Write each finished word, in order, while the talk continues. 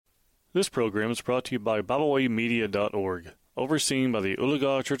This program is brought to you by BibleWayMedia.org, overseen by the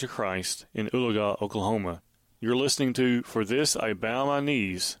Oologah Church of Christ in Oologah, Oklahoma. You're listening to For This I Bow My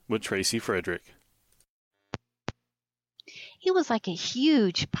Knees with Tracy Frederick. It was like a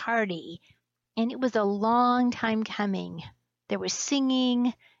huge party, and it was a long time coming. There was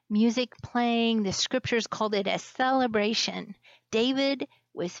singing, music playing. The scriptures called it a celebration. David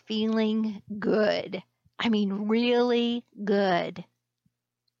was feeling good. I mean, really good.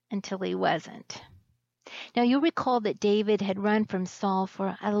 Until he wasn't. Now, you'll recall that David had run from Saul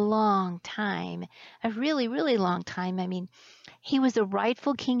for a long time, a really, really long time. I mean, he was the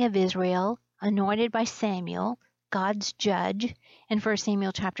rightful king of Israel, anointed by Samuel, God's judge, in 1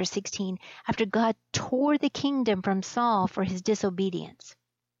 Samuel chapter 16, after God tore the kingdom from Saul for his disobedience.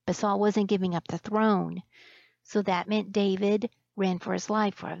 But Saul wasn't giving up the throne, so that meant David ran for his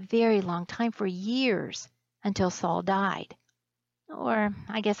life for a very long time, for years, until Saul died. Or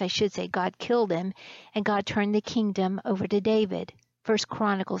I guess I should say God killed him, and God turned the kingdom over to David. 1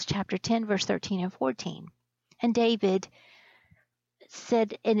 Chronicles chapter 10, verse 13 and 14. And David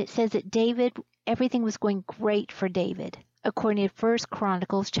said, and it says that everything was going great for David. According to 1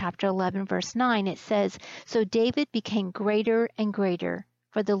 Chronicles chapter 11, verse 9, it says, "So David became greater and greater,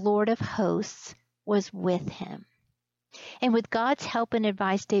 for the Lord of hosts was with him." And with God's help and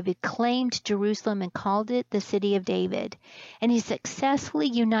advice, David claimed Jerusalem and called it the City of David. And he successfully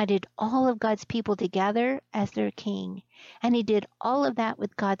united all of God's people together as their king. And he did all of that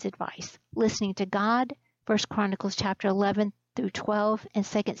with God's advice, listening to God, 1 Chronicles chapter 11 through 12, and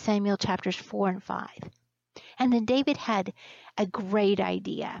 2 Samuel chapters 4 and 5. And then David had a great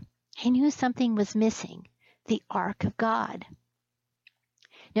idea. He knew something was missing, the Ark of God.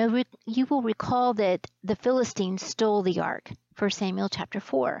 Now, you will recall that the Philistines stole the ark, 1 Samuel chapter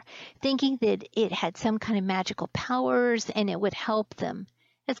 4, thinking that it had some kind of magical powers and it would help them,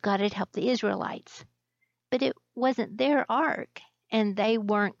 as God had helped the Israelites. But it wasn't their ark, and they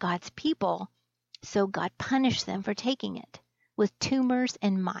weren't God's people, so God punished them for taking it with tumors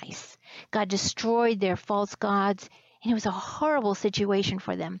and mice. God destroyed their false gods, and it was a horrible situation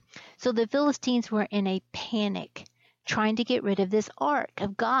for them. So the Philistines were in a panic, trying to get rid of this ark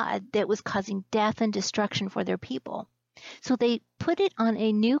of God that was causing death and destruction for their people. So they put it on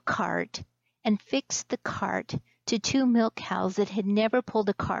a new cart and fixed the cart to 2 milk cows that had never pulled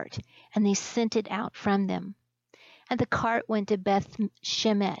a cart, and they sent it out from them. And the cart went to Beth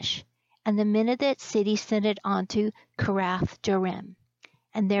Shemesh, and the men of that city sent it on to Kirath Jearim,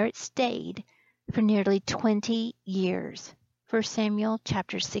 and there it stayed for nearly 20 years. 1 Samuel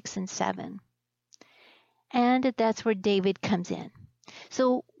chapter 6 and 7. And that's where David comes in.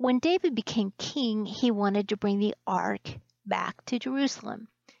 So when David became king, he wanted to bring the ark back to Jerusalem.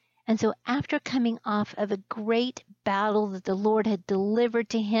 And so after coming off of a great battle that the Lord had delivered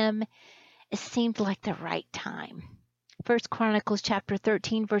to him, it seemed like the right time. 1 Chronicles chapter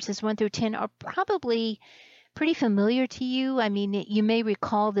 13, verses 1 through 10 are probably pretty familiar to you. I mean, you may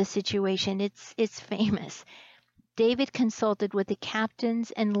recall the situation. It's famous. David consulted with the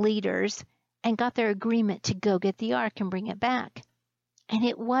captains and leaders and got their agreement to go get the ark and bring it back. And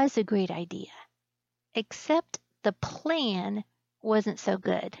it was a great idea, except the plan wasn't so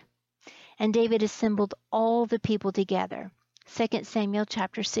good. And David assembled all the people together. 2 Samuel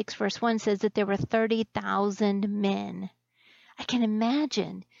chapter 6 verse 1 says that there were 30,000 men. I can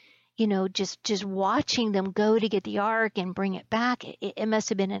imagine, just watching them go to get the ark and bring it back. It must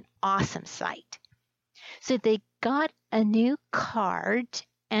have been an awesome sight. So they got a new cart,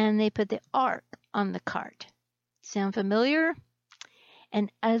 and they put the ark on the cart. Sound familiar?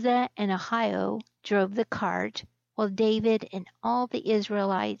 And Uzzah and Ahio drove the cart, while David and all the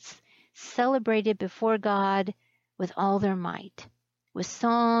Israelites celebrated before God with all their might, with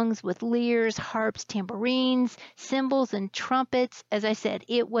songs, with lyres, harps, tambourines, cymbals, and trumpets. As I said,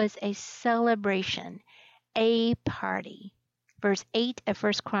 it was a celebration, a party. Verse 8 of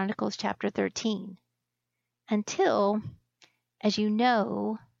 1 Chronicles chapter 13. Until, as you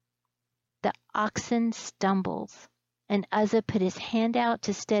know, the oxen stumbled, and Uzzah put his hand out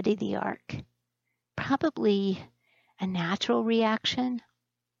to steady the ark. Probably a natural reaction.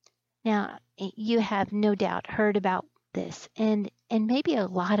 Now, you have no doubt heard about this, and maybe a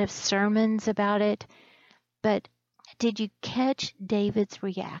lot of sermons about it, but did you catch David's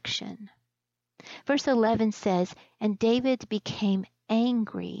reaction? Verse 11 says, "And David became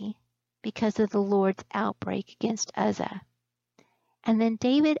angry because of the Lord's outbreak against Uzzah." And then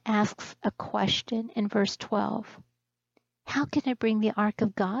David asks a question in verse 12. How can I bring the ark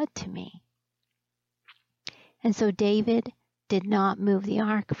of God to me? And so David did not move the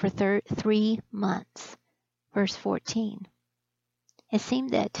ark for 3 months. Verse 14. It seemed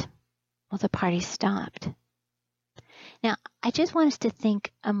that Well, the party stopped. Now, I just want us to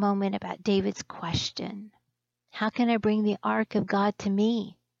think a moment about David's question. How can I bring the ark of God to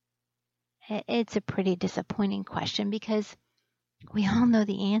me? It's a pretty disappointing question because we all know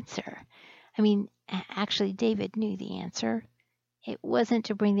the answer. I mean, actually, David knew the answer. It wasn't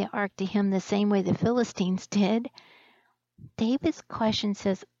to bring the ark to him the same way the Philistines did. David's question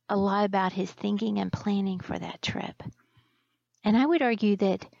says a lot about his thinking and planning for that trip. And I would argue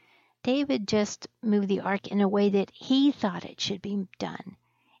that David just moved the ark in a way that he thought it should be done.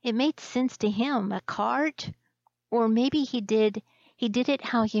 It made sense to him, a cart, or maybe he did it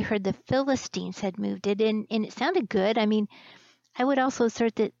how he heard the Philistines had moved it, and it sounded good. I mean, I would also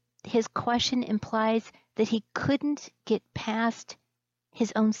assert that his question implies that he couldn't get past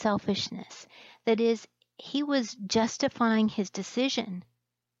his own selfishness. That is, he was justifying his decision.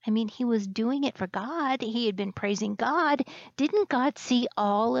 I mean, he was doing it for God. He had been praising God. Didn't God see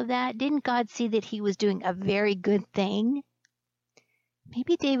all of that? Didn't God see that he was doing a very good thing?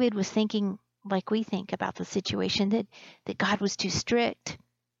 Maybe David was thinking like we think about the situation, that God was too strict.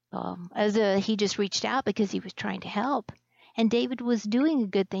 He just reached out because he was trying to help. And David was doing a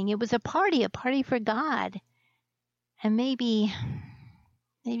good thing. It was a party for God. And maybe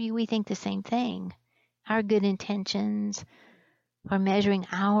we think the same thing. Our good intentions, or measuring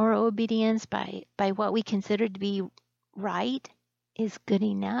our obedience by what we consider to be right, is good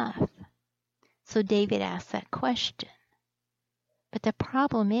enough. So David asked that question. But the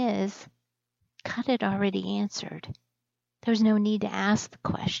problem is, God had already answered. There was no need to ask the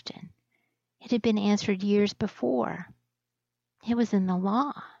question. It had been answered years before. It was in the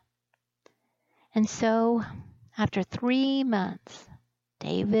law. And so, after 3 months,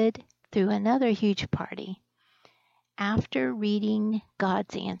 David threw another huge party after reading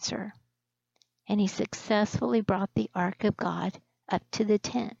God's answer, and he successfully brought the ark of God up to the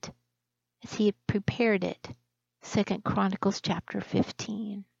tent as he had prepared it. 2 Chronicles chapter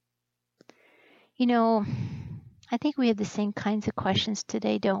 15. You know, I think we have the same kinds of questions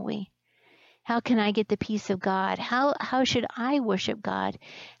today, don't we? How can I get the peace of God? How should I worship God?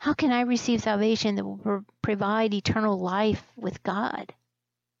 How can I receive salvation that will provide eternal life with God?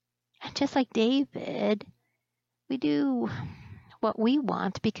 And just like David, we do what we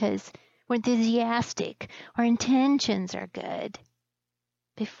want because we're enthusiastic. Our intentions are good.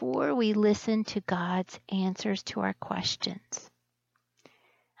 Before we listen to God's answers to our questions.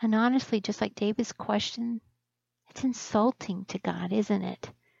 And honestly, just like David's question, it's insulting to God, isn't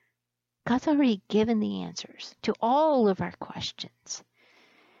it? God's already given the answers to all of our questions.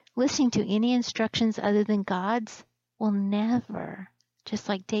 Listening to any instructions other than God's will never, just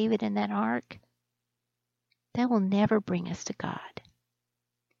like David in that ark, that will never bring us to God.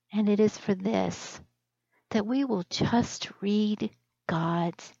 And it is for this that we will just read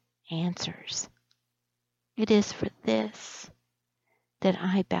God's answers. It is for this that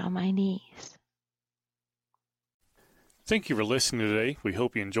I bow my knees. Thank you for listening today. We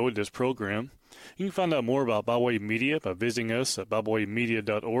hope you enjoyed this program. You can find out more about Bibleways Media by visiting us at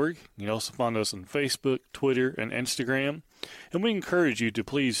BibleWaysMedia.org. You can also find us on Facebook, Twitter, and Instagram. And we encourage you to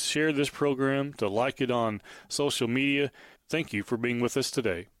please share this program, to like it on social media. Thank you for being with us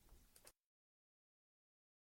today.